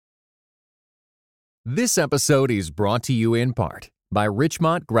This episode is brought to you in part by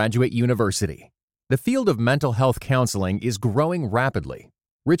Richmont Graduate University. The field of mental health counseling is growing rapidly.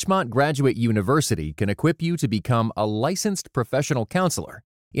 Richmont Graduate University can equip you to become a licensed professional counselor,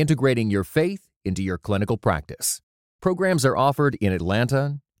 integrating your faith into your clinical practice. Programs are offered in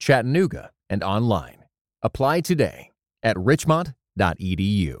Atlanta, Chattanooga, and online. Apply today at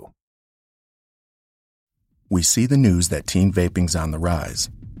richmont.edu. We see the news that teen vaping's on the rise,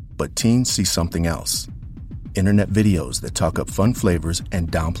 but teens see something else. Internet videos that talk up fun flavors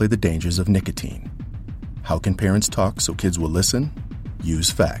and downplay the dangers of nicotine. How can parents talk so kids will listen?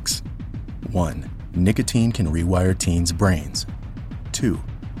 Use facts. 1. Nicotine can rewire teens' brains. 2.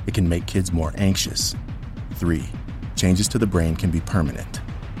 It can make kids more anxious. 3. Changes to the brain can be permanent.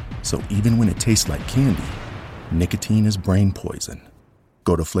 So even when it tastes like candy, nicotine is brain poison.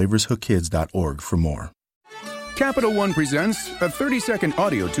 Go to flavorshookkids.org for more. Capital One presents a 30-second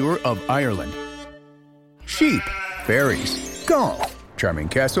audio tour of Ireland. Sheep, fairies, golf, charming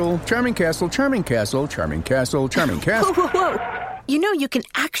castle, charming castle, charming castle, charming castle, charming castle. Whoa, whoa, whoa. You know you can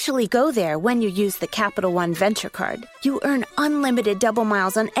actually go there when you use the Capital One Venture Card. You earn unlimited double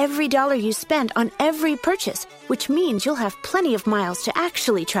miles on every dollar you spend on every purchase, which means you'll have plenty of miles to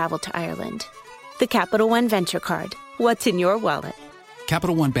actually travel to Ireland. The Capital One Venture Card. What's in your wallet?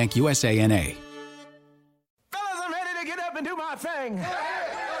 Capital One Bank USA, N.A. Fellas, I'm ready to get up and do my thing.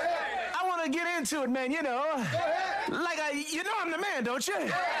 I want to get into it, man, you know. You know I'm the man, don't you?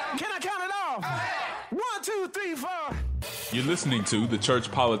 Can I count it off? 1, 2, 3, 4. You're listening to the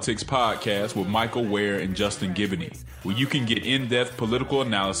Church Politics Podcast with Michael Ware and Justin Giboney, where you can get in-depth political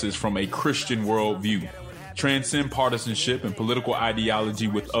analysis from a Christian worldview. Transcend partisanship and political ideology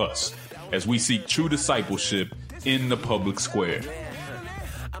with us as we seek true discipleship in the public square.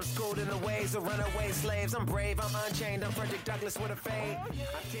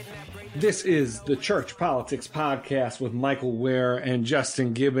 This is the Church Politics Podcast with Michael Ware and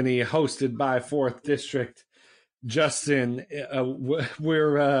Justin Giboney, hosted by 4th District. Justin,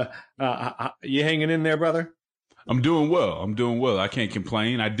 we're you hanging in there, brother? I'm doing well. I can't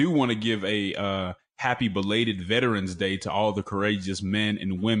complain. I do want to give a happy belated Veterans Day to all the courageous men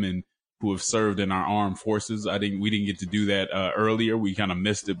and women who have served in our armed forces. We didn't get to do that earlier. We kind of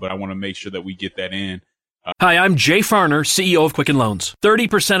missed it, but I want to make sure that we get that in. Hi, I'm Jay Farner, CEO of Quicken Loans.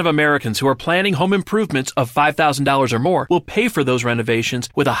 30% of Americans who are planning home improvements of $5,000 or more will pay for those renovations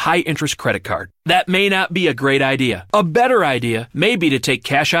with a high-interest credit card. That may not be a great idea. A better idea may be to take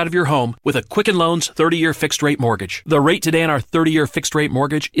cash out of your home with a Quicken Loans 30-year fixed-rate mortgage. The rate today on our 30-year fixed-rate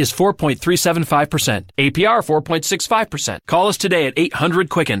mortgage is 4.375%. APR 4.65%. Call us today at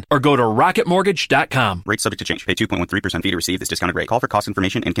 800-QUICKEN or go to rocketmortgage.com. Rate subject to change. Pay 2.13% fee to receive this discounted rate. Call for cost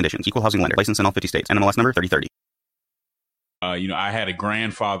information and conditions. Equal housing lender. License in all 50 states. NMLS number 3030. I had a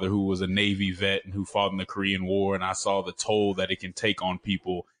grandfather who was a Navy vet and who fought in the Korean War, and I saw the toll that it can take on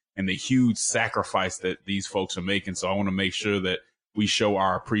people and the huge sacrifice that these folks are making. So I want to make sure that we show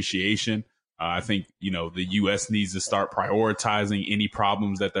our appreciation. I think, the U.S. needs to start prioritizing any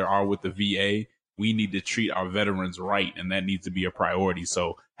problems that there are with the VA. We need to treat our veterans right, and that needs to be a priority.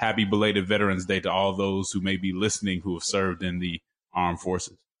 So happy belated Veterans Day to all those who may be listening who have served in the armed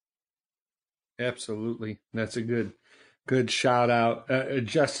forces. Absolutely. That's a good shout out.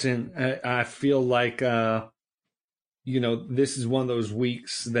 Justin, I feel like, this is one of those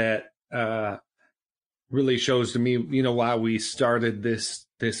weeks that really shows to me, why we started this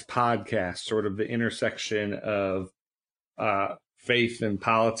podcast, sort of the intersection of faith and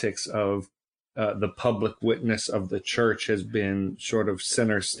politics, of the public witness of the church has been sort of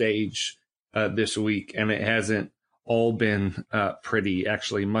center stage this week, and it hasn't all been pretty.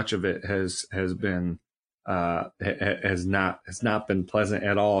 Actually, much of it has been has not been pleasant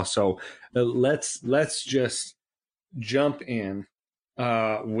at all. So let's just jump in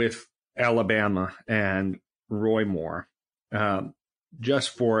with Alabama and Roy Moore.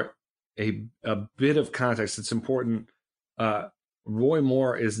 Just for a bit of context, it's important. Roy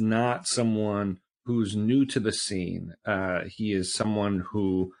Moore is not someone who's new to the scene. He is someone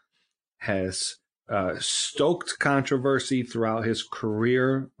who has stoked controversy throughout his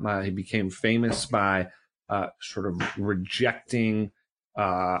career. He became famous by sort of rejecting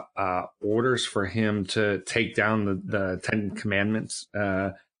orders for him to take down the Ten Commandments.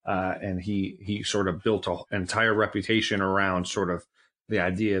 And he sort of built an entire reputation around sort of the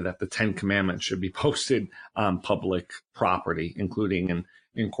idea that the Ten Commandments should be posted on public property, including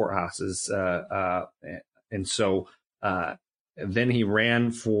in courthouses. And so then he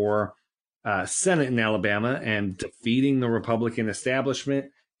ran for Senate in Alabama, and defeating the Republican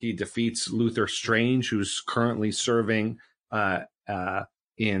establishment, he defeats Luther Strange, who's currently serving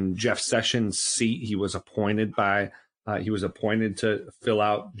in Jeff Sessions' seat. He was appointed to fill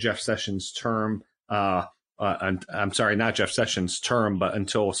out Jeff Sessions' term. I'm sorry, not Jeff Sessions' term, but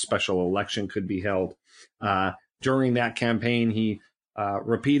until a special election could be held. During that campaign, he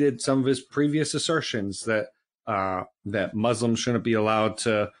repeated some of his previous assertions that Muslims shouldn't be allowed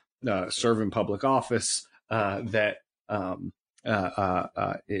to serve in public office, some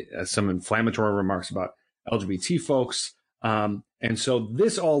inflammatory remarks about LGBT folks. And so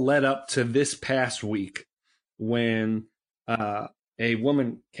this all led up to this past week when a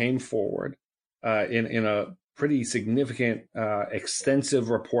woman came forward in a pretty significant, extensive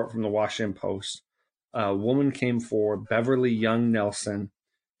report from the Washington Post. A woman came forward, Beverly Young Nelson,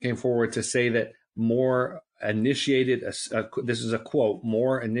 came forward to say that Moore initiated, this is a quote,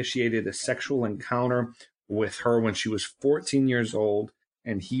 Moore initiated a sexual encounter with her when she was 14 years old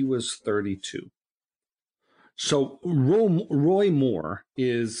and he was 32. So Roy Moore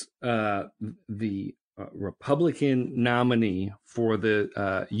is the Republican nominee for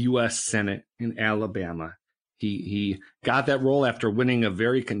the U.S. Senate in Alabama. He got that role after winning a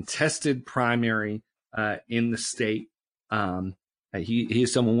very contested primary in the state. He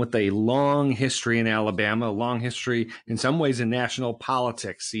is someone with a long history in Alabama, a long history in some ways in national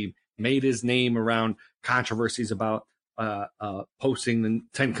politics. He made his name around controversies about posting the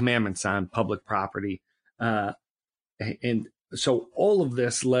Ten Commandments on public property. And so all of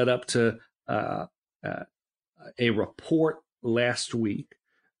this led up to a report last week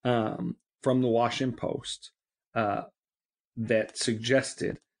from the Washington Post that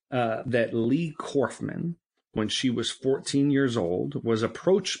suggested that Lee Corfman, when she was 14 years old, was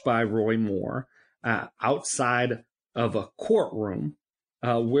approached by Roy Moore outside of a courtroom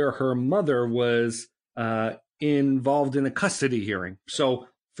where her mother was involved in a custody hearing. So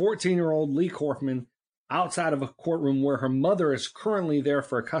 14-year-old Lee Corfman outside of a courtroom where her mother is currently there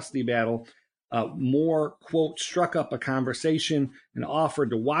for a custody battle. Moore, quote, struck up a conversation and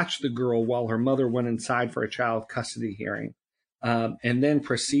offered to watch the girl while her mother went inside for a child custody hearing, and then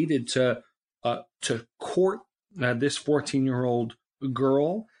proceeded to court this 14-year-old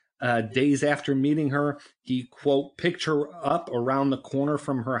girl. Days after meeting her, he, quote, picked her up around the corner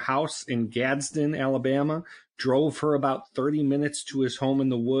from her house in Gadsden, Alabama, drove her about 30 minutes to his home in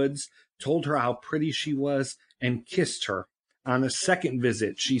the woods, told her how pretty she was, and kissed her. On a second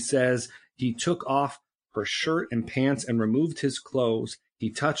visit, she says, he took off her shirt and pants and removed his clothes.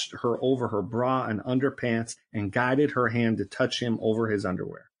 He touched her over her bra and underpants and guided her hand to touch him over his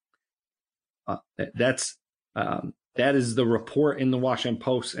underwear. That is the report in the Washington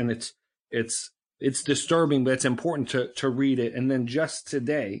Post, and it's disturbing, but it's important to read it. And then just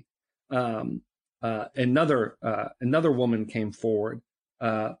today, another woman came forward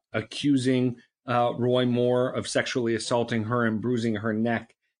accusing Roy Moore of sexually assaulting her and bruising her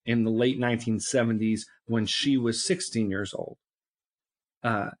neck in the late 1970s when she was 16 years old.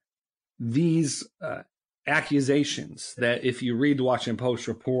 These accusations that, if you read the Washington Post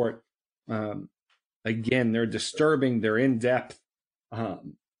report, again, they're disturbing, they're in depth.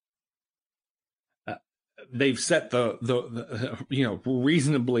 They've set the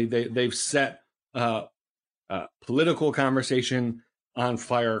reasonably, they've set political conversation on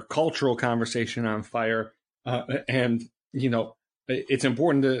fire, cultural conversation on fire. And, it's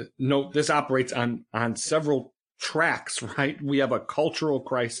important to note this operates on several tracks, right? We have a cultural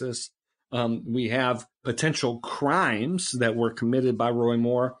crisis. We have potential crimes that were committed by Roy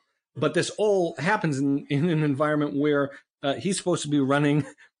Moore. But this all happens in an environment where he's supposed to be running.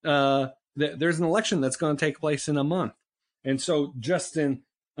 There's an election that's going to take place in a month. And so, Justin,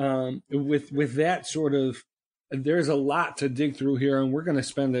 with that sort of, there's a lot to dig through here, and we're going to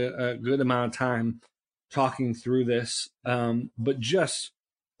spend a good amount of time talking through this. But just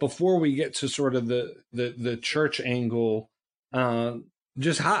before we get to sort of the church angle,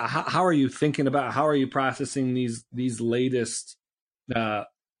 just how are you thinking about, how are you processing these latest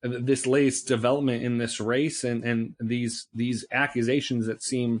this latest development in this race and these accusations that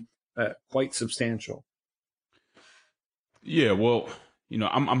seem quite substantial? Yeah, well,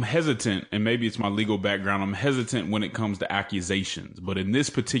 I'm hesitant, and maybe it's my legal background. I'm hesitant when it comes to accusations, but in this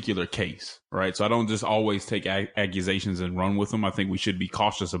particular case, right? So I don't just always take accusations and run with them. I think we should be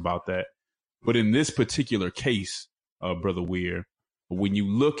cautious about that. But in this particular case, Brother Weir, when you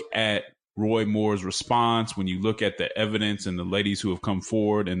look at Roy Moore's response, when you look at the evidence and the ladies who have come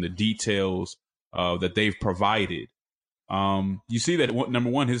forward and the details that they've provided, you see that, number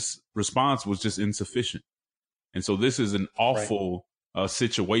one, his response was just insufficient. And so this is an awful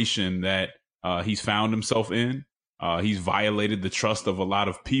situation that he's found himself in. He's violated the trust of a lot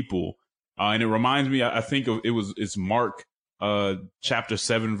of people. And it reminds me, I think it's Mark chapter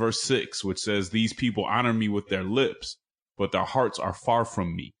 7, verse 6, which says, "These people honor me with their lips, but their hearts are far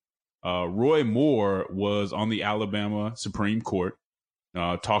from me." Roy Moore was on the Alabama Supreme Court,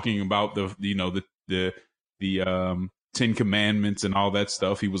 talking about the 10 Commandments and all that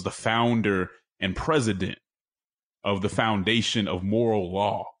stuff. He was the founder and president of the Foundation of Moral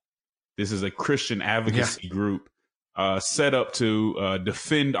Law. This is a Christian advocacy group set up to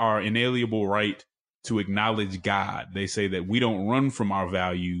defend our inalienable right to acknowledge God. They say that we don't run from our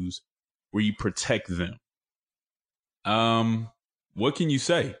values, we protect them. What can you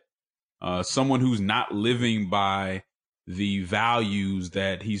say? Someone who's not living by the values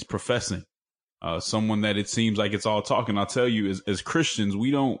that he's professing. Someone that it seems like it's all talking. I'll tell you, as Christians, we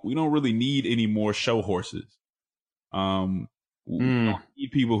don't really need any more show horses. We don't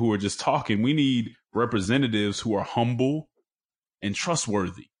need people who are just talking. We need representatives who are humble and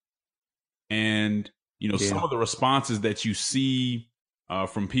trustworthy. And, some of the responses that you see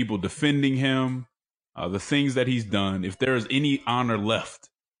from people defending him, the things that he's done, if there is any honor left,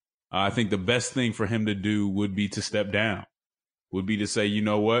 I think the best thing for him to do would be to step down, would be to say, you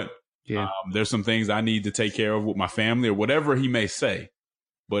know what? There's some things I need to take care of with my family, or whatever he may say.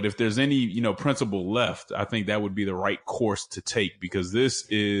 But if there's any, principle left, I think that would be the right course to take, because this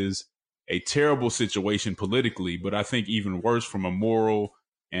is a terrible situation politically, but I think even worse from a moral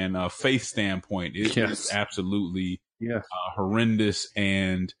and faith standpoint. It is absolutely horrendous.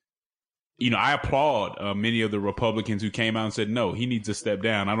 And, I applaud many of the Republicans who came out and said, no, he needs to step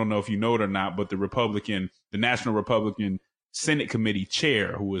down. I don't know if you know it or not, but the National Republican Senate Committee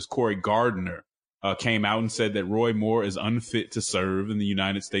chair, who was Cory Gardner, came out and said that Roy Moore is unfit to serve in the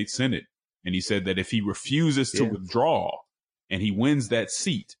United States Senate. And he said that if he refuses to withdraw and he wins that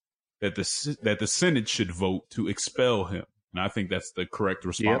seat, that the Senate should vote to expel him. And I think that's the correct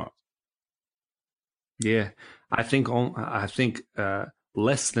response. Yeah, I think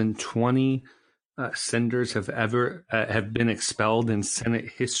less than 20 senators have been expelled in Senate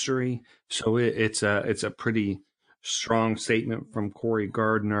history. So it's a pretty strong statement from Cory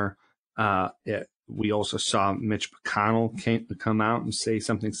Gardner. We also saw Mitch McConnell come out and say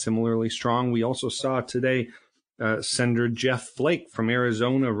something similarly strong. We also saw today Senator Jeff Flake from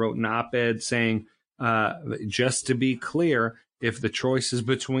Arizona wrote an op-ed saying, just to be clear, if the choice is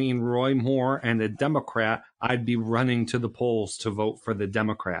between Roy Moore and a Democrat, I'd be running to the polls to vote for the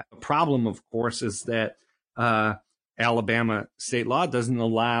Democrat. The problem, of course, is that Alabama state law doesn't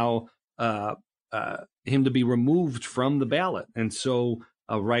allow him to be removed from the ballot. And so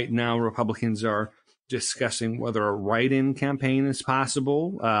right now, Republicans are discussing whether a write-in campaign is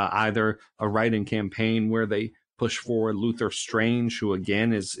possible, either a write-in campaign where they push forward Luther Strange, who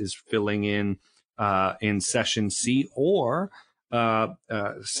again is filling in session seat, or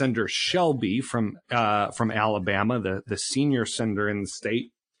Senator Shelby from Alabama, the senior senator in the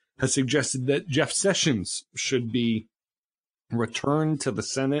state, has suggested that Jeff Sessions should be returned to the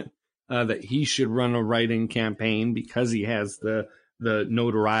Senate, that he should run a write-in campaign because he has the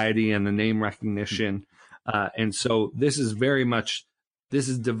notoriety and the name recognition. And so this is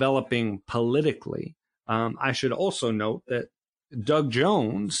developing politically. I should also note that Doug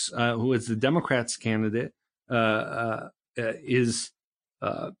Jones, who is the Democrats' candidate, is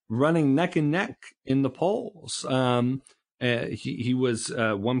running neck and neck in the polls. He was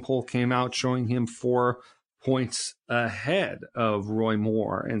one poll came out showing him 4 points ahead of Roy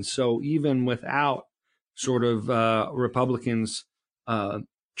Moore. And so even without sort of Republicans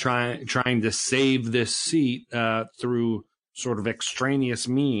trying to save this seat through sort of extraneous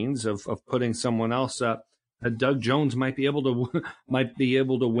means of putting someone else up, Doug Jones might be able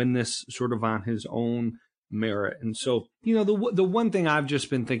to win this sort of on his own merit. And so, the one thing I've just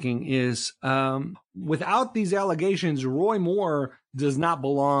been thinking is, without these allegations, Roy Moore does not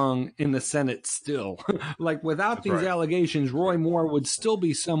belong in the Senate still. Like, without these allegations, Roy Moore would still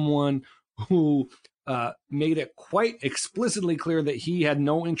be someone who made it quite explicitly clear that he had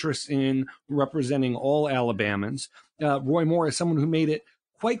no interest in representing all Alabamans. Roy Moore is someone who made it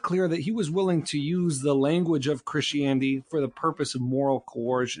quite clear that he was willing to use the language of Christianity for the purpose of moral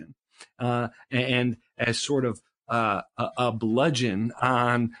coercion, and as sort of a bludgeon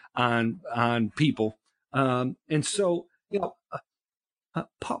on people. And so,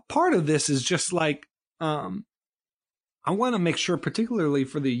 part of this is just like, I want to make sure, particularly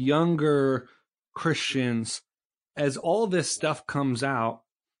for the younger Christians, as all this stuff comes out,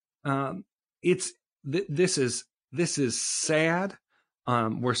 this is sad.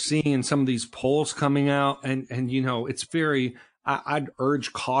 We're seeing some of these polls coming out, and it's very. I'd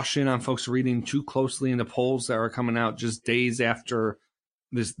urge caution on folks reading too closely into polls that are coming out just days after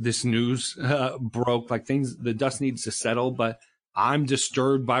this news broke, like the dust needs to settle. But I'm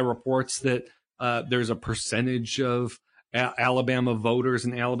disturbed by reports that there's a percentage of Alabama voters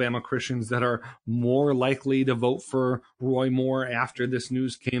and Alabama Christians that are more likely to vote for Roy Moore after this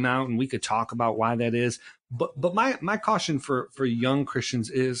news came out, and we could talk about why that is. But my caution for young Christians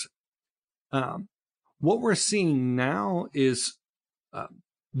is what we're seeing now is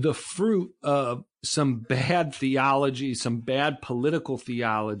the fruit of some bad theology, some bad political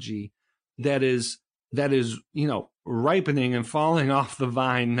theology that is ripening and falling off the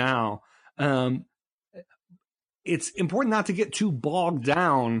vine now. It's important not to get too bogged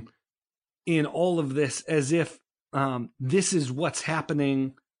down in all of this as if this is what's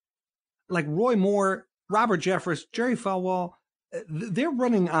happening. Like Roy Moore, Robert Jeffress, Jerry Falwell, they're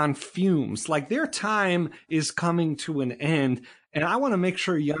running on fumes. Like their time is coming to an end. And I want to make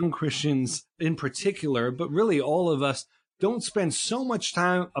sure young Christians in particular, but really all of us, don't spend so much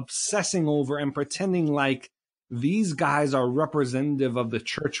time obsessing over and pretending like these guys are representative of the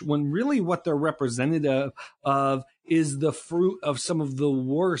church, when really what they're representative of is the fruit of some of the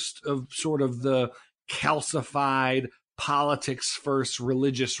worst of sort of the calcified politics first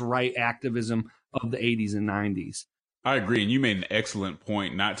religious right activism of the 80s and 90s. I agree. And you made an excellent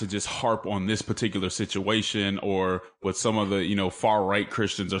point, not to just harp on this particular situation or what some of the, far right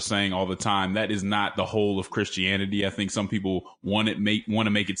Christians are saying all the time. That is not the whole of Christianity. I think some people want to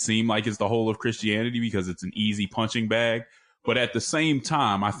make it seem like it's the whole of Christianity because it's an easy punching bag. But at the same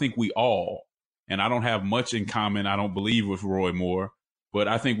time, I think we all, and I don't have much in common, I don't believe, with Roy Moore, but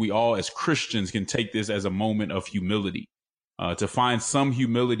I think we all as Christians can take this as a moment of humility, to find some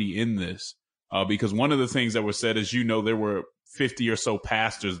humility in this. Because one of the things that was said is, there were 50 or so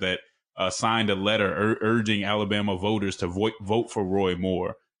pastors that signed a letter urging Alabama voters to vote for Roy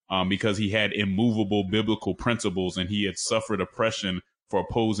Moore because he had immovable biblical principles and he had suffered oppression for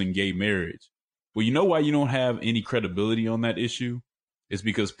opposing gay marriage. Well, you know why you don't have any credibility on that issue? It's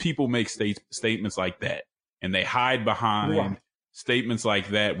because people make statements like that and they hide behind statements like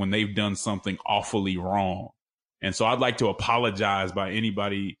that when they've done something awfully wrong. And so I'd like to apologize by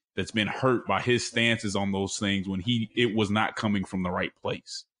anybody that's been hurt by his stances on those things when it was not coming from the right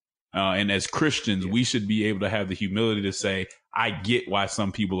place. And as Christians, we should be able to have the humility to say, I get why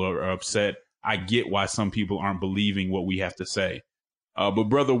some people are upset. I get why some people aren't believing what we have to say. But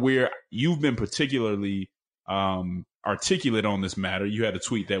Brother Weir, you've been particularly articulate on this matter. You had a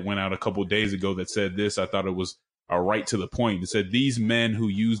tweet that went out a couple of days ago that said this. I thought it was right to the point. It said, these men who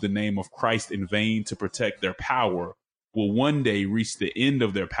use the name of Christ in vain to protect their power will one day reach the end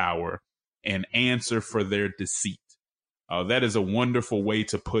of their power and answer for their deceit. That is a wonderful way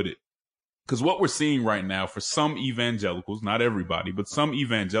to put it. Because what we're seeing right now for some evangelicals, not everybody, but some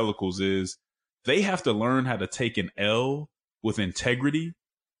evangelicals, is they have to learn how to take an L with integrity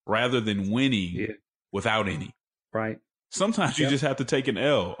rather than winning without any. Right. Sometimes you just have to take an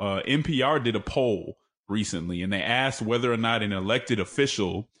L. NPR did a poll recently, and they asked whether or not an elected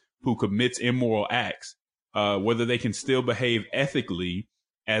official who commits immoral acts, whether they can still behave ethically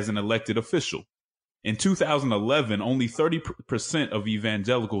as an elected official. In 2011, only 30% of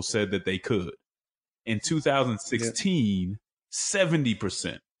evangelicals said that they could. In 2016,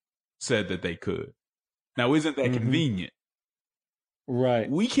 70% said that they could. Now, isn't that convenient?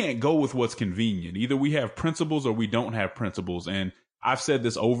 Right. We can't go with what's convenient. Either we have principles or we don't have principles. And I've said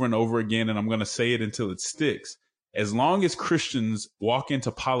this over and over again, and I'm going to say it until it sticks. As long as Christians walk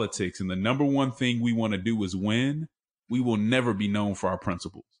into politics and the number one thing we want to do is win, we will never be known for our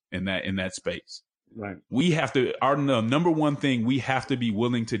principles in that space. Right. We have to, the number one thing we have to be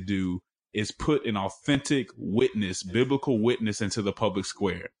willing to do is put an authentic witness, biblical witness into the public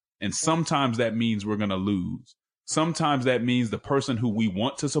square. And sometimes that means we're going to lose. Sometimes that means the person who we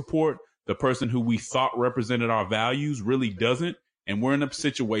want to support, the person who we thought represented our values really doesn't. And we're in a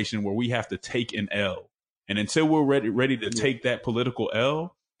situation where we have to take an L. And until we're ready to take that political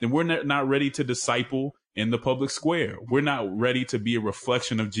L, then we're not ready to disciple in the public square. We're not ready to be a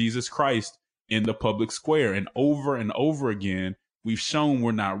reflection of Jesus Christ in the public square. And over again, we've shown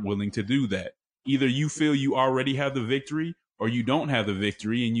we're not willing to do that. Either you feel you already have the victory or you don't have the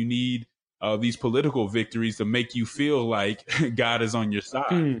victory, and you need these political victories to make you feel like God is on your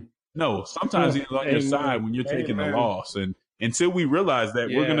side. No, sometimes he's on your side when you're taking the loss. And until we realize that,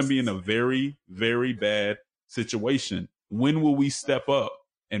 we're going to be in a very, very bad situation. When will we step up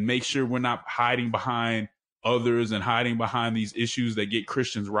and make sure we're not hiding behind others and hiding behind these issues that get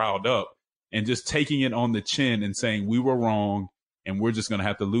Christians riled up, and just taking it on the chin and saying we were wrong and we're just going to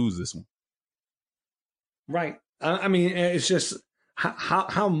have to lose this one? Right. I mean, it's just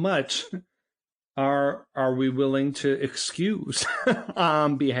how much are we willing to excuse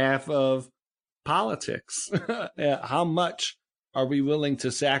on behalf of politics? How much are we willing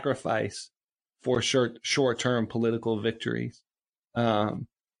to sacrifice for short-term political victories? And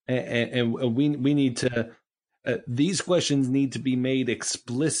we need to, these questions need to be made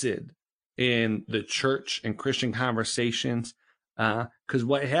explicit in the church and Christian conversations, because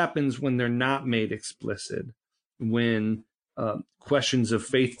what happens when they're not made explicit, when questions of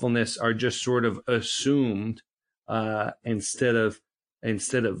faithfulness are just sort of assumed instead of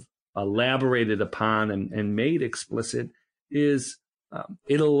elaborated upon and made explicit, is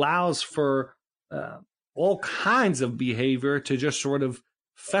it allows for all kinds of behavior to just sort of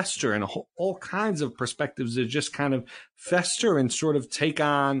fester, and all kinds of perspectives that just kind of fester and sort of take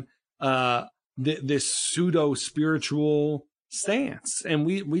on this pseudo-spiritual stance. And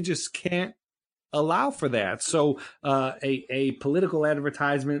we just can't allow for that. So a political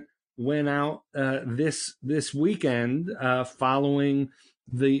advertisement went out this weekend following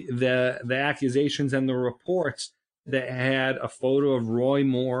the accusations and the reports that had a photo of Roy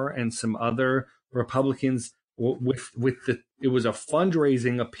Moore and some other Republicans it was a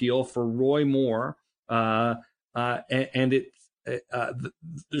fundraising appeal for Roy Moore, and it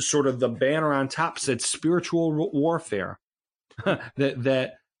sort of the banner on top said spiritual warfare.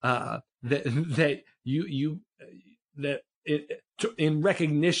 that in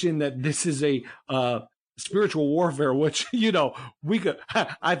recognition that this is a spiritual warfare, which, we could,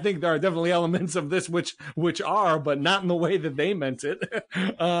 I think there are definitely elements of this which are, but not in the way that they meant it.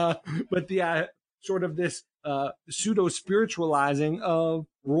 But the sort of this pseudo spiritualizing of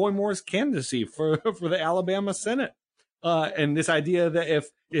Roy Moore's candidacy for the Alabama Senate, and this idea that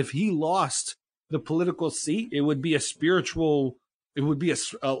if he lost the political seat, it would be a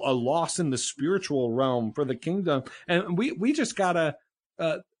loss in the spiritual realm for the kingdom. And we just gotta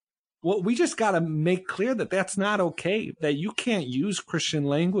make clear that that's not okay, that you can't use Christian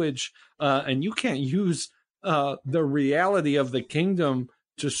language and you can't use the reality of the kingdom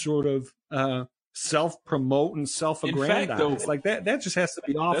to sort of self-promote and self-aggrandize. Like that just has to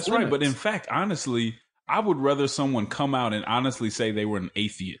be off limits. Right. But in fact, honestly, I would rather someone come out and honestly say they were an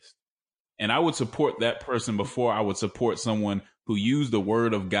atheist. And I would support that person before I would support someone who used the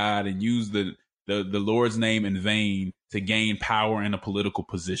word of God and used the Lord's name in vain to gain power in a political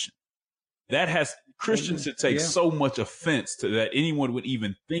position. That has Christians should take so much offense to that anyone would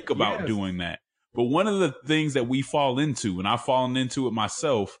even think about doing that. But one of the things that we fall into, and I've fallen into it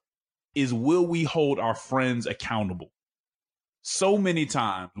myself, is will we hold our friends accountable? So many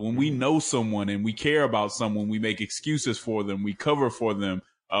times when we know someone and we care about someone, we make excuses for them, we cover for them,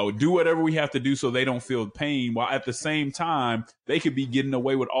 do whatever we have to do so they don't feel pain, while at the same time, they could be getting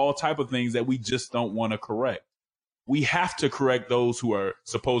away with all type of things that we just don't want to correct. We have to correct those who are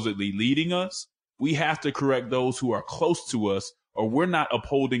supposedly leading us. We have to correct those who are close to us, or we're not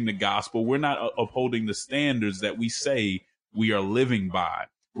upholding the gospel. We're not upholding the standards that we say we are living by.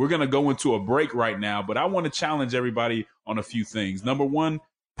 We're going to go into a break right now, but I want to challenge everybody on a few things. Number one,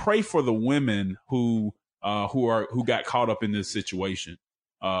 pray for the women who got caught up in this situation.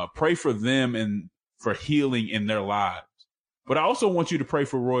 Pray for them and for healing in their lives. But I also want you to pray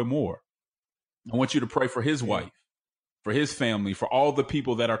for Roy Moore. I want you to pray for his wife, for his family, for all the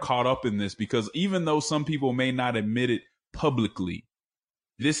people that are caught up in this, because even though some people may not admit it publicly,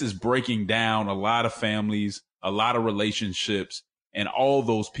 this is breaking down a lot of families, a lot of relationships, and all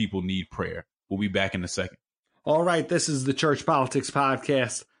those people need prayer. We'll be back in a second. All right. This is the Church Politics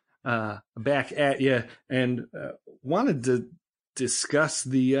Podcast, back at you, and wanted to discuss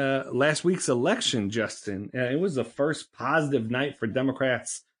the last week's election, Justin. It was the first positive night for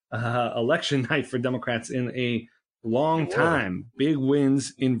Democrats, election night for Democrats in a long time. Big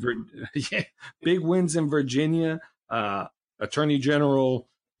wins in Virginia. Attorney General,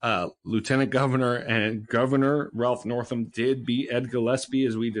 Lieutenant Governor, and Governor Ralph Northam did beat Ed Gillespie,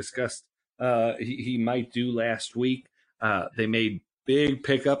 as we discussed he might do last week. They made big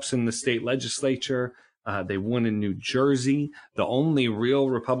pickups in the state legislature. They won in New Jersey. The only real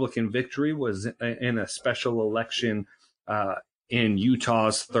Republican victory was in a special election in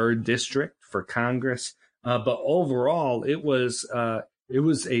Utah's 3rd district for Congress. But overall, it was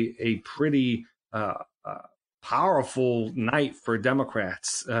a pretty powerful night for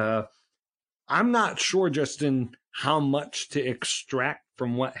Democrats. I'm not sure, Justin, how much to extract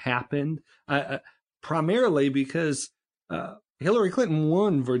from what happened, primarily because Hillary Clinton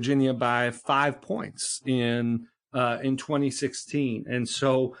won Virginia by 5 points in 2016. And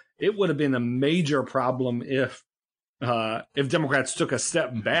so it would have been a major problem if Democrats took a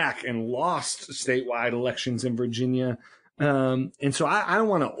step back and lost statewide elections in Virginia. And so I don't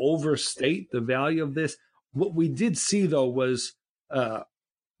want to overstate the value of this. What we did see, though, was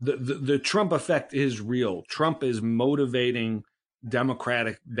the Trump effect is real. Trump is motivating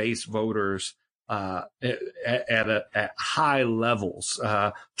Democratic base voters at high levels.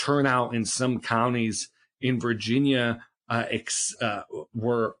 Turnout in some counties in Virginia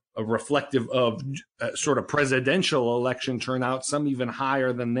were reflective of sort of presidential election turnout, some even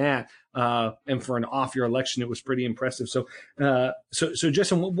higher than that. And for an off-year election, it was pretty impressive. So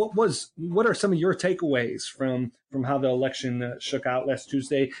Justin, what are some of your takeaways from how the election shook out last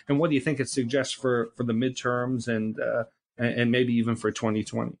Tuesday, and what do you think it suggests for the midterms and maybe even for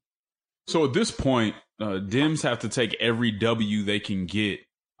 2020? So at this point, Dems have to take every W they can get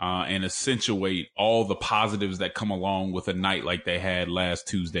and accentuate all the positives that come along with a night like they had last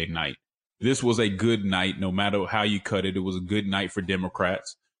Tuesday night. This was a good night, no matter how you cut it. It was a good night for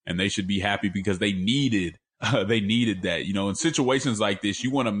Democrats, and they should be happy because they needed that. You know, in situations like this,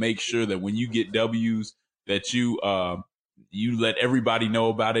 you want to make sure that when you get W's, that you let everybody know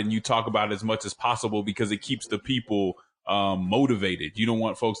about it and you talk about it as much as possible, because it keeps the people motivated. You don't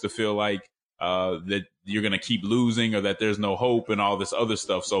want folks to feel like that you're going to keep losing or that there's no hope and all this other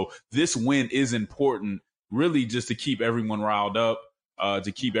stuff. So this win is important, really, just to keep everyone riled up,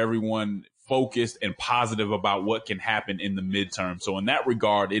 to keep everyone focused and positive about what can happen in the midterm. So in that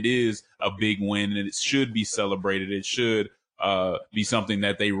regard, it is a big win, and it should be celebrated. It should be something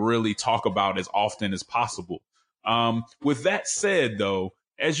that they really talk about as often as possible. With that said, though,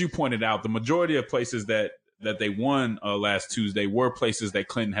 as you pointed out, the majority of places that they won last Tuesday were places that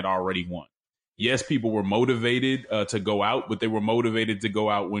Clinton had already won. Yes, people were motivated to go out, but they were motivated to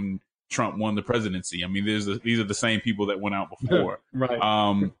go out when Trump won the presidency. I mean, these are the same people that went out before.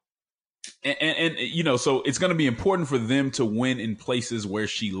 Right. And you know, so it's going to be important for them to win in places where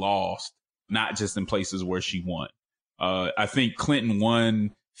she lost, not just in places where she won. I think Clinton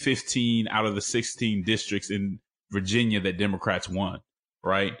won 15 out of the 16 districts in Virginia that Democrats won.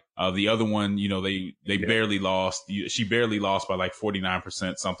 Right. The other one, you know, they barely lost. She barely lost by like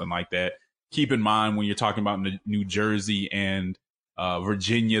 49%, something like that. Keep in mind, when you're talking about New Jersey and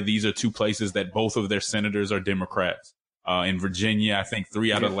Virginia, these are two places that both of their senators are Democrats. In Virginia, I think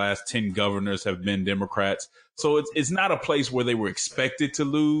 3 out of the last 10 governors have been Democrats. So it's not a place where they were expected to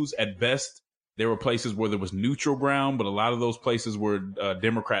lose. At best, there were places where there was neutral ground, but a lot of those places were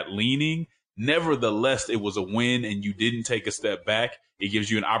Democrat leaning. Nevertheless, it was a win, and you didn't take a step back. It gives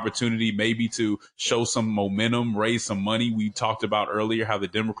you an opportunity maybe to show some momentum, raise some money. We talked about earlier how the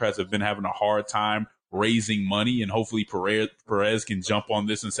Democrats have been having a hard time raising money, and hopefully Perez can jump on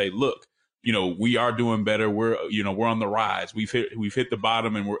this and say, look, you know, we are doing better. We're on the rise. We've hit the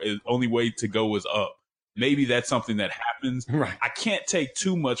bottom, and the only way to go is up. Maybe that's something that happens. Right. I can't take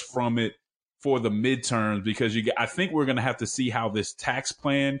too much from it for the midterms, because I think we're going to have to see how this tax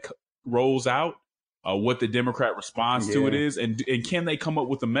plan rolls out, what the Democrat response to it is, and can they come up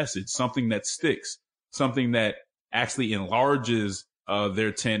with a message, something that sticks, something that actually enlarges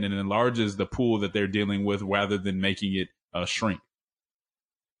their tent and enlarges the pool that they're dealing with, rather than making it shrink.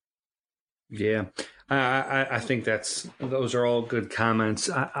 Yeah, I think those are all good comments.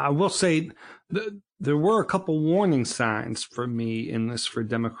 I will say there were a couple warning signs for me in this for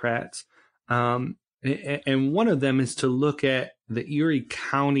Democrats. And one of them is to look at the Erie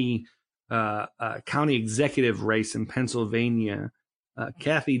County executive race in Pennsylvania.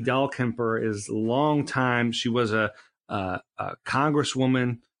 Kathy Dahlkemper is long time. She was a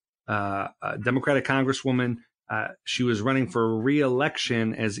congresswoman, a Democratic congresswoman. She was running for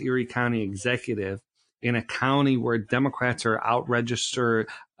re-election as Erie County executive in a county where Democrats out-register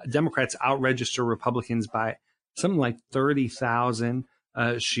Republicans by something like 30,000.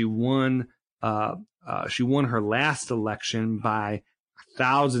 She won her last election by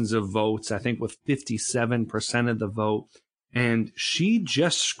thousands of votes, I think with 57% of the vote. And she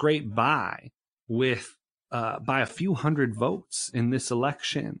just scraped by with by a few hundred votes in this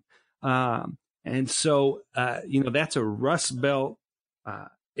election. And so, that's a Rust Belt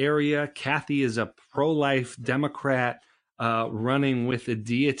area. Kathy is a pro-life Democrat running with a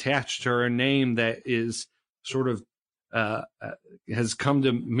D attached to her name that is sort of has come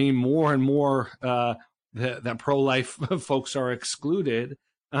to mean more and more that pro-life folks are excluded.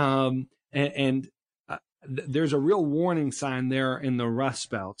 There's a real warning sign there in the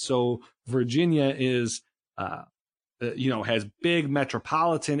Rust Belt. So Virginia is, has big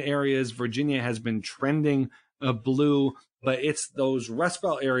metropolitan areas. Virginia has been trending blue, but it's those Rust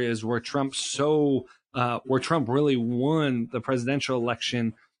Belt areas where Trump really won the presidential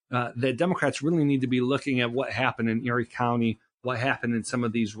election, that Democrats really need to be looking at what happened in Erie County, what happened in some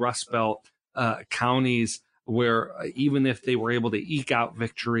of these Rust Belt counties. where even if they were able to eke out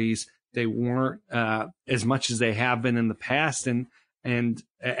victories, they weren't as much as they have been in the past, and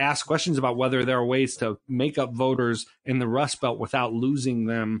ask questions about whether there are ways to make up voters in the Rust Belt without losing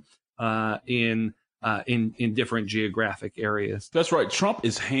them in different geographic areas. That's right. Trump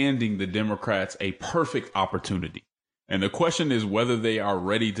is handing the Democrats a perfect opportunity. And the question is whether they are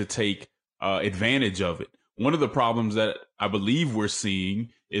ready to take advantage of it. One of the problems that I believe we're seeing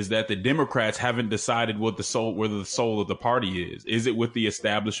is that the Democrats haven't decided where the soul of the party is. Is it with the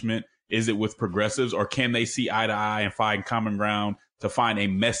establishment? Is it with progressives? Or can they see eye to eye and find common ground to find a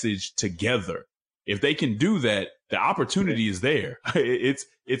message together? If they can do that, the opportunity is there.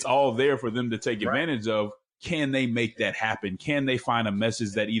 It's all there for them to take advantage of. Can they make that happen? Can they find a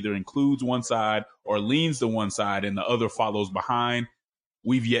message that either includes one side or leans to one side and the other follows behind?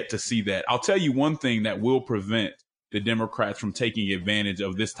 We've yet to see that. I'll tell you one thing that will prevent the Democrats from taking advantage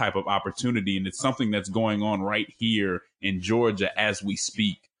of this type of opportunity, and it's something that's going on right here in Georgia as we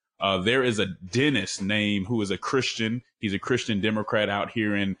speak. There is a dentist named who is a Christian. He's a Christian Democrat out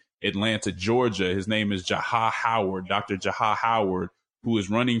here in Atlanta, Georgia. His name is Jaha Howard, Dr. Jaha Howard, who is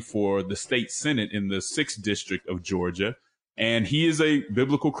running for the state Senate in the 6th district of Georgia. And he is a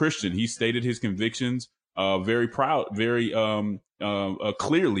biblical Christian. He stated his convictions very clearly,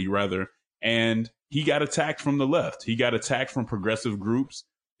 rather. And he got attacked from the left. He got attacked from progressive groups.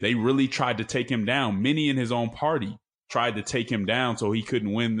 They really tried to take him down. Many in his own party tried to take him down so he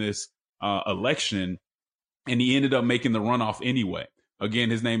couldn't win this election. And he ended up making the runoff anyway. Again,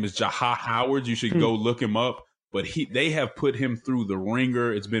 his name is Jaha Howard. You should go look him up. But they have put him through the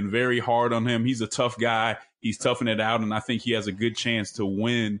ringer. It's been very hard on him. He's a tough guy. He's toughing it out, and I think he has a good chance to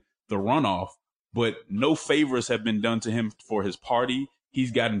win the runoff. But no favors have been done to him for his party.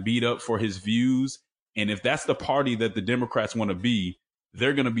 He's gotten beat up for his views. And if that's the party that the Democrats want to be,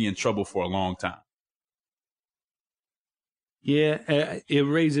 they're going to be in trouble for a long time. Yeah, it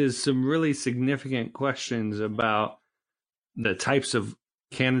raises some really significant questions about the types of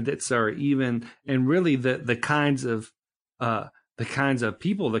candidates are even, and really the kinds of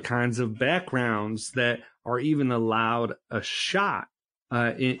people, the kinds of backgrounds that are even allowed a shot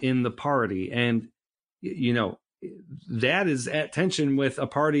in the party. And, you know, that is at tension with a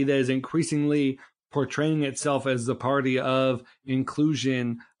party that is increasingly portraying itself as the party of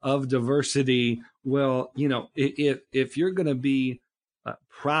inclusion, of diversity. Well, you know, if you're going to be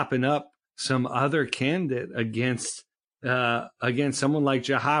propping up some other candidate against someone like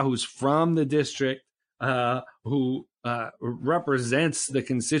Jaha, who's from the district, who represents the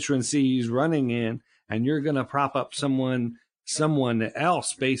constituency he's running in, and you're going to prop up someone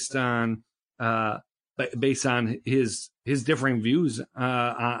else based on his differing views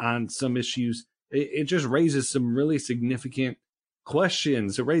on some issues, it just raises some really significant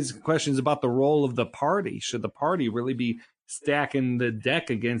questions. It raises questions about the role of the party. Should the party really be stacking the deck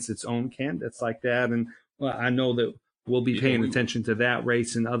against its own candidates like that? And well, I know that we'll be paying attention to that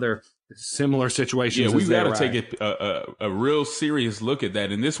race and other similar situations. Yeah, we've got to take a real serious look at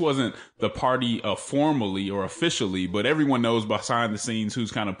that. And this wasn't the party formally or officially, but everyone knows behind the scenes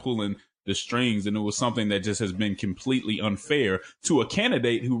who's kind of pulling the strings. And it was something that just has been completely unfair to a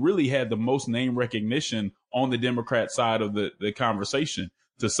candidate who really had the most name recognition on the Democrat side of the conversation,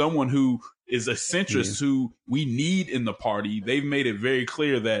 to someone who is a centrist who we need in the party. They've made it very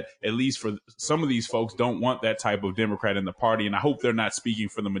clear that at least for some of these folks don't want that type of Democrat in the party. And I hope they're not speaking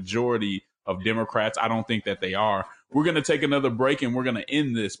for the majority of Democrats. I don't think that they are. We're going to take another break and we're going to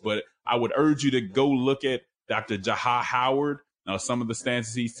end this, but I would urge you to go look at Dr. Jaha Howard, some of the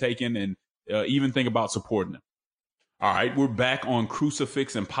stances he's taken, and even think about supporting him. All right, we're back on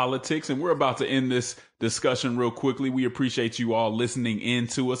Crucifix and Politics, and we're about to end this discussion real quickly. We appreciate you all listening in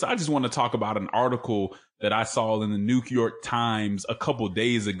to us. I just want to talk about an article that I saw in the New York Times a couple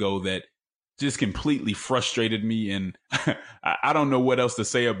days ago that just completely frustrated me, and I don't know what else to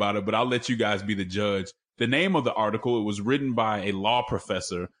say about it, but I'll let you guys be the judge. The name of the article, it was written by a law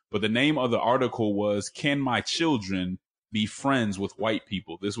professor, but the name of the article was, "Can My Children Be Friends with White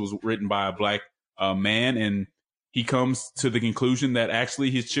People?" This was written by a black man, and he comes to the conclusion that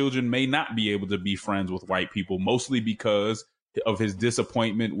actually his children may not be able to be friends with white people, mostly because of his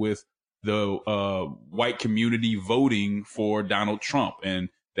disappointment with the white community voting for Donald Trump. And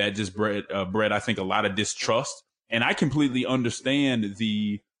that just bred, I think, a lot of distrust. And I completely understand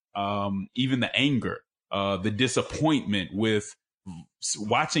the even the anger, the disappointment with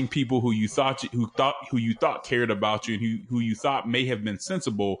watching people who you thought cared about you and who you thought may have been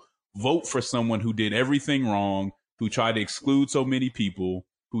sensible vote for someone who did everything wrong, who tried to exclude so many people,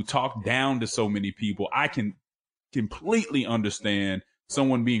 who talked down to so many people. I can completely understand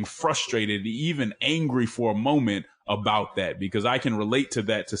someone being frustrated, even angry for a moment about that, because I can relate to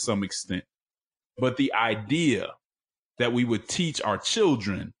that to some extent. But the idea that we would teach our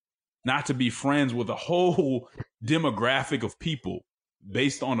children not to be friends with a whole demographic of people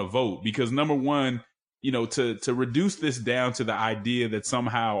based on a vote, because number one, you know, to reduce this down to the idea that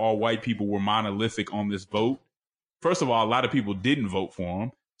somehow all white people were monolithic on this vote. First of all, a lot of people didn't vote for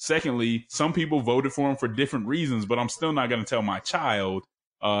him. Secondly, some people voted for him for different reasons, but I'm still not going to tell my child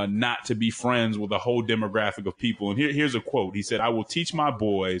not to be friends with a whole demographic of people. And here's a quote. He said, "I will teach my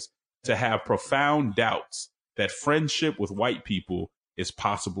boys to have profound doubts that friendship with white people is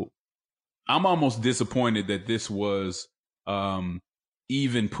possible." I'm almost disappointed that this was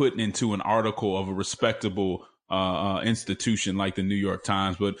even put into an article of a respectable institution like the New York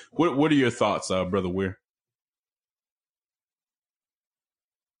Times. But what are your thoughts, Brother Weir?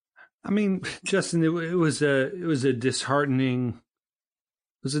 I mean, Justin, it was a disheartening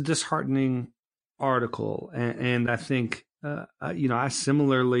article, and I think I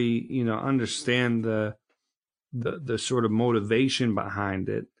similarly understand the sort of motivation behind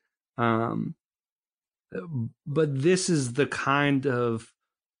it, but this is the kind of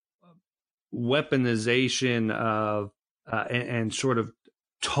weaponization of and sort of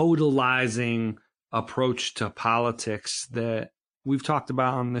totalizing approach to politics that we've talked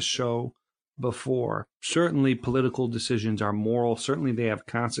about on this show before. Certainly political decisions are moral. Certainly they have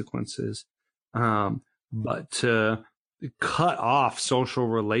consequences. But to cut off social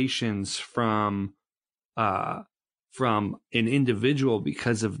relations from an individual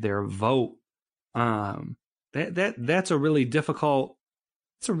because of their vote, that's a really difficult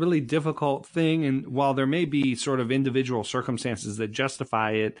thing. And while there may be sort of individual circumstances that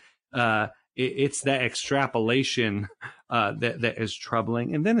justify it, it's that extrapolation that is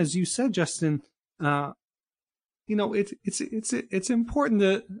troubling. And then, as you said, Justin, it's important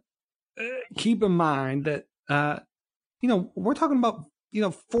to keep in mind that we're talking about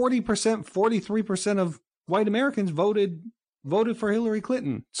 40%, 43% of white Americans voted for Hillary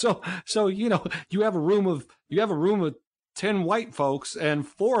Clinton. So you have a room of 10 white folks, and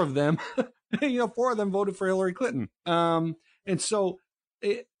four of them voted for Hillary Clinton. And so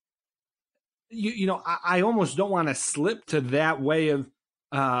I almost don't want to slip to that way of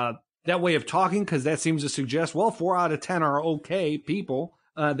talking, because that seems to suggest, well, 4 out of 10 are okay people.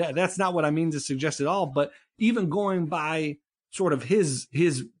 That's not what I mean to suggest at all. But even going by sort of his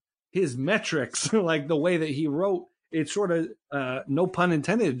metrics, like the way that he wrote, it's sort of no pun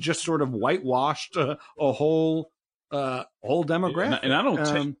intended, just sort of whitewashed a whole demographic. And I don't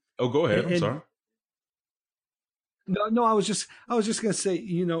take. Go ahead. I'm sorry. No, I was just going to say,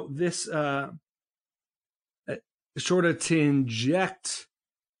 this sort of to inject,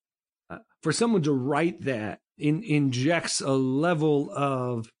 for someone to write that injects a level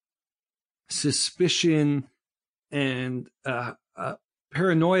of suspicion and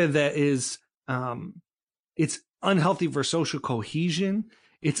paranoia that is, it's unhealthy for social cohesion.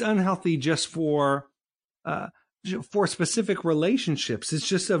 It's unhealthy just for specific relationships. It's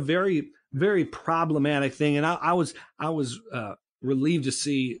just a very, very problematic thing. And I was relieved to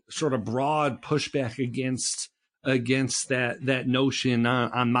see sort of broad pushback against that notion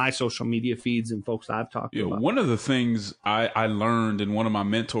on my social media feeds and folks I've talked about. One of the things I learned, and one of my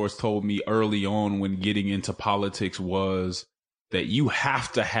mentors told me early on when getting into politics, was that you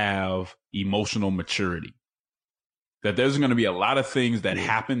have to have emotional maturity. That there's going to be a lot of things that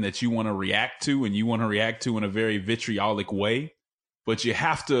happen that you want to react to, and you want to react to in a very vitriolic way, but you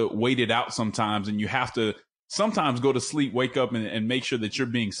have to wait it out sometimes, and you have to sometimes go to sleep, wake up, and make sure that you're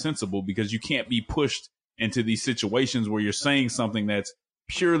being sensible, because you can't be pushed into these situations where you're saying something that's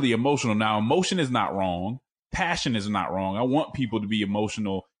purely emotional. Now, emotion is not wrong. Passion is not wrong. I want people to be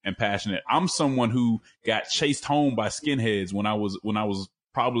emotional and passionate. I'm someone who got chased home by skinheads when I was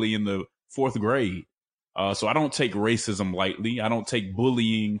probably in the 4th grade. So I don't take racism lightly. I don't take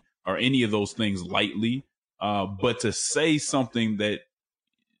bullying or any of those things lightly. But to say something that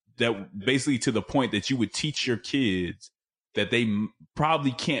basically to the point that you would teach your kids that they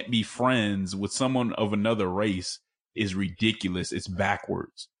probably can't be friends with someone of another race is ridiculous. It's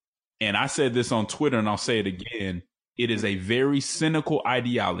backwards. And I said this on Twitter, and I'll say it again. It is a very cynical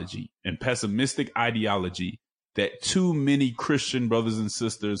ideology and pessimistic ideology that too many Christian brothers and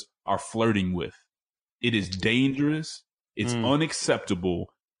sisters are flirting with. It is dangerous. It's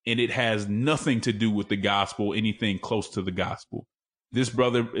unacceptable. And it has nothing to do with the gospel, anything close to the gospel. This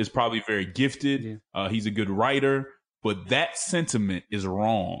brother is probably very gifted. Yeah. He's a good writer, but that sentiment is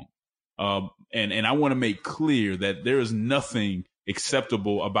wrong. And I want to make clear that there is nothing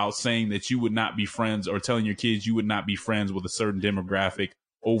acceptable about saying that you would not be friends or telling your kids you would not be friends with a certain demographic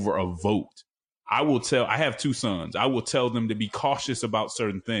over a vote. I have 2 sons. I will tell them to be cautious about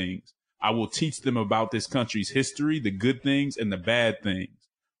certain things. I will teach them about this country's history, the good things and the bad things.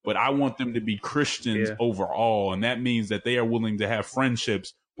 But I want them to be Christians overall. And that means that they are willing to have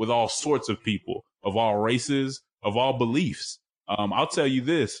friendships with all sorts of people, of all races, of all beliefs. I'll tell you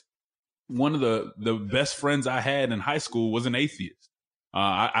this. One of the best friends I had in high school was an atheist.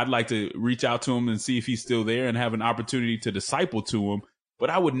 I'd like to reach out to him and see if he's still there and have an opportunity to disciple to him. But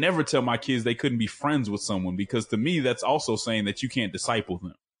I would never tell my kids they couldn't be friends with someone, because to me, that's also saying that you can't disciple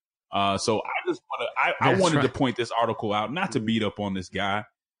them. So I wanted to point this article out, not to beat up on this guy,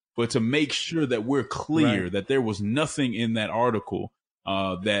 but to make sure that we're clear that there was nothing in that article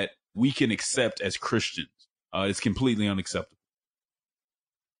that we can accept as Christians. It's completely unacceptable.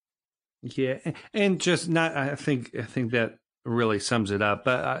 Yeah, and just not. I think that really sums it up.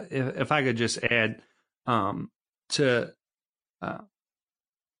 But if I could just add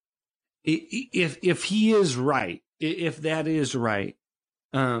if he is right, if that is right,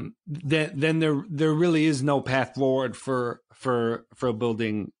 then there really is no path forward for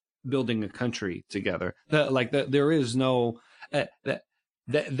building a country together. There is no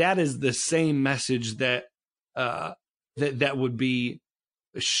that is the same message that would be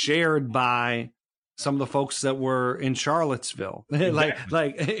shared by some of the folks that were in Charlottesville.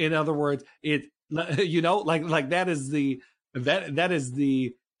 like in other words, that is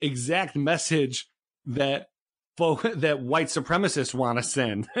the exact message that white supremacists want to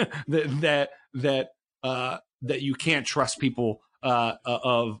send, that you can't trust people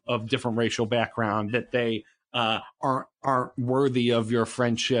of different racial background, that they aren't worthy of your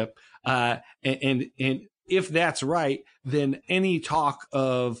friendship, and if that's right, then any talk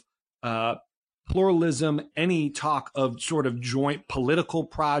of pluralism, any talk of sort of joint political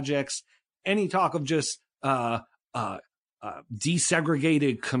projects, any talk of just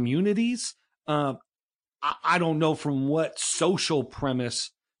desegregated communities, I don't know from what social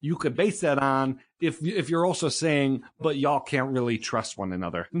premise you could base that on if you're also saying, but y'all can't really trust one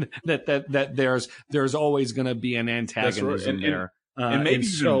another, that there's always going to be an antagonism there. And maybe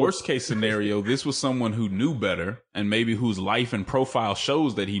in worst case scenario, this was someone who knew better and maybe whose life and profile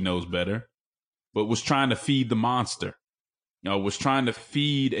shows that he knows better, but was trying to feed the monster, was trying to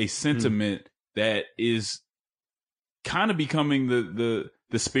feed a sentiment that is kind of becoming the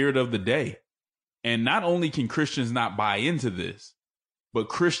spirit of the day. And not only can Christians not buy into this, but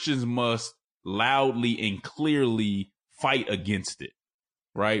Christians must loudly and clearly fight against it.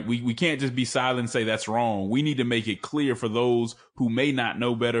 Right? We can't just be silent and say that's wrong. We need to make it clear for those who may not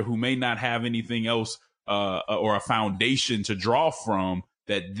know better, who may not have anything else or a foundation to draw from,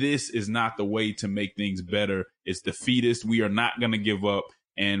 that this is not the way to make things better. It's defeatist. We are not going to give up,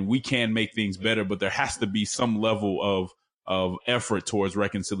 and we can make things better, but there has to be some level of effort towards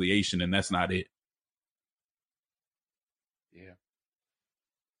reconciliation, and that's not it.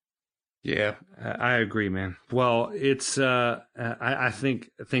 Yeah, I agree, man. Well, it's I think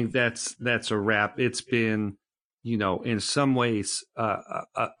that's a wrap. It's been, in some ways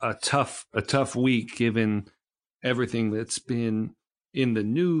a tough week, given everything that's been in the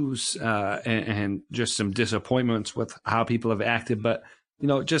news and just some disappointments with how people have acted. But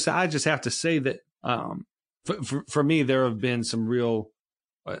I just have to say that for me, there have been some real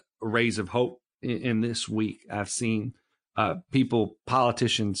rays of hope in this week. I've seen people,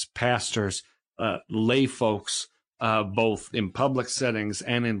 politicians, pastors, lay folks, both in public settings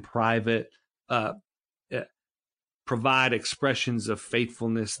and in private, provide expressions of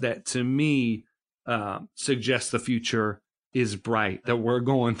faithfulness that, to me, suggest the future is bright, that we're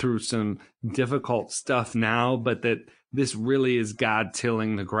going through some difficult stuff now, but that this really is God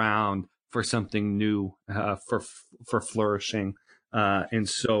tilling the ground for something new, for flourishing. And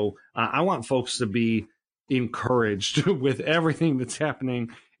so I want folks to be encouraged with everything that's happening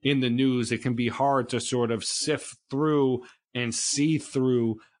in the news. It can be hard to sort of sift through and see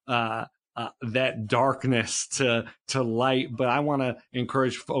through that darkness to light, but I want to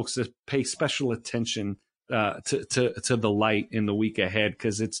encourage folks to pay special attention to the light in the week ahead,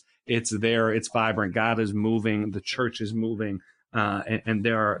 because it's there, it's vibrant. God is moving, the church is moving, and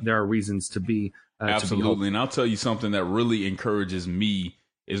there are reasons to be absolutely. And I'll tell you something that really encourages me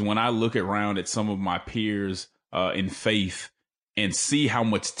is when I look around at some of my peers in faith and see how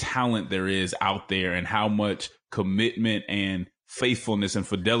much talent there is out there and how much commitment and faithfulness and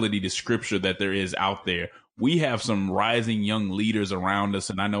fidelity to scripture that there is out there. We have some rising young leaders around us,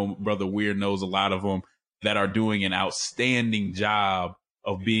 and I know Brother Weir knows a lot of them, that are doing an outstanding job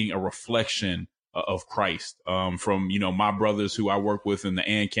of being a reflection of Christ. From, my brothers who I work with in the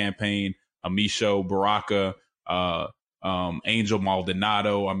AND campaign, Amisho, Baraka, Angel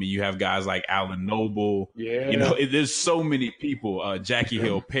Maldonado. I mean, you have guys like Alan Noble. Yeah. There's so many people. Jackie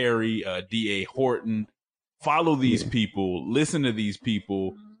Hill Perry, D.A. Horton. Follow these people. Listen to these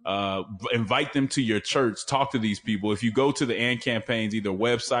people. Invite them to your church. Talk to these people. If you go to the AND campaign's either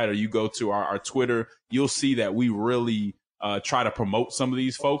website or you go to our Twitter, you'll see that we really try to promote some of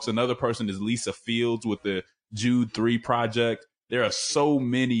these folks. Another person is Lisa Fields with the Jude 3 Project. There are so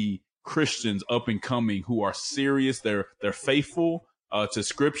many Christians up and coming who are serious. They're faithful to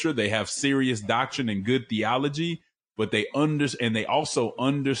Scripture. They have serious doctrine and good theology, but they also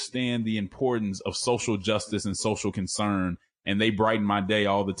understand the importance of social justice and social concern. And they brighten my day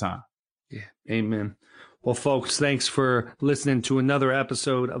all the time. Yeah. Amen. Well, folks, thanks for listening to another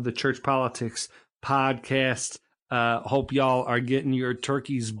episode of the Church Politics Podcast. Hope y'all are getting your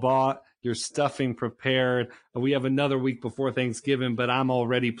turkeys bought, your stuffing prepared. We have another week before Thanksgiving, but I'm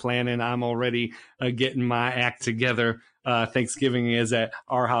already planning. I'm already getting my act together. Thanksgiving is at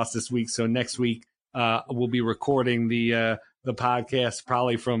our house this week. So next week, we'll be recording the podcast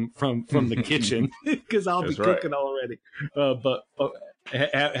probably from the kitchen because I'll be cooking already. But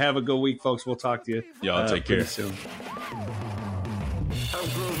have a good week, folks. We'll talk to you. Y'all take care soon. I'm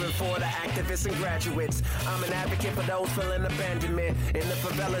grooving for the activists and graduates. I'm an advocate for those feeling abandonment. In the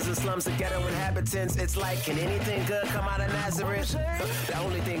favelas and slums of ghetto inhabitants, it's like, can anything good come out of Nazareth? The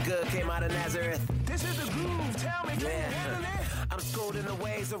only thing good came out of Nazareth. This is the groove, tell me, I'm schooled in the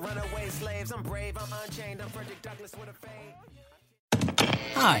ways of runaway slaves. I'm brave, I'm unchained, I'm Frederick Douglass with a fade.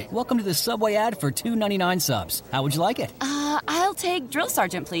 Hi, welcome to the Subway ad for $2.99 subs. How would you like it? I'll take Drill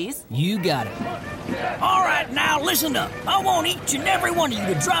Sergeant, please. You got it. All right, now listen up. I want each and every one of you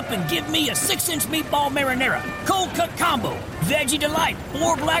to drop and give me a 6-inch meatball marinara, cold cut combo, veggie delight,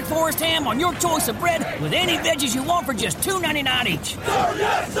 or Black Forest ham on your choice of bread with any veggies you want for just $2.99 each. Sir,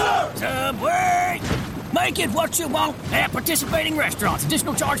 yes, sir! Subway! Make it what you want at participating restaurants.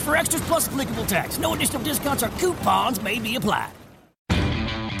 Additional charge for extras plus applicable tax. No additional discounts or coupons may be applied.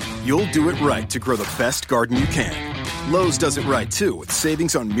 You'll do it right to grow the best garden you can. Lowe's does it right, too, with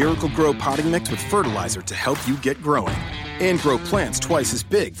savings on Miracle-Gro potting mix with fertilizer to help you get growing. And grow plants twice as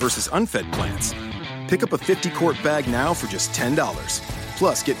big versus unfed plants. Pick up a 50-quart bag now for just $10.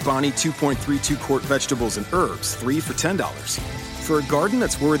 Plus, get Bonnie 2.32-quart vegetables and herbs, 3 for $10. For a garden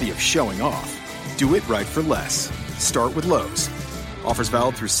that's worthy of showing off, do it right for less. Start with Lowe's. Offers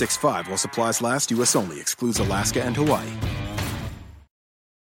valid through 6/5 while supplies last. U.S. only. Excludes Alaska and Hawaii.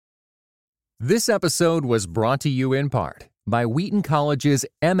 This episode was brought to you in part by Wheaton College's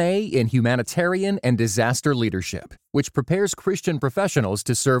MA in Humanitarian and Disaster Leadership, which prepares Christian professionals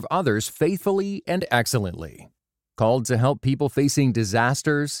to serve others faithfully and excellently. Called to help people facing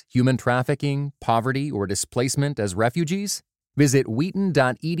disasters, human trafficking, poverty, or displacement as refugees? Visit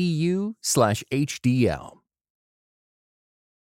wheaton.edu/HDL.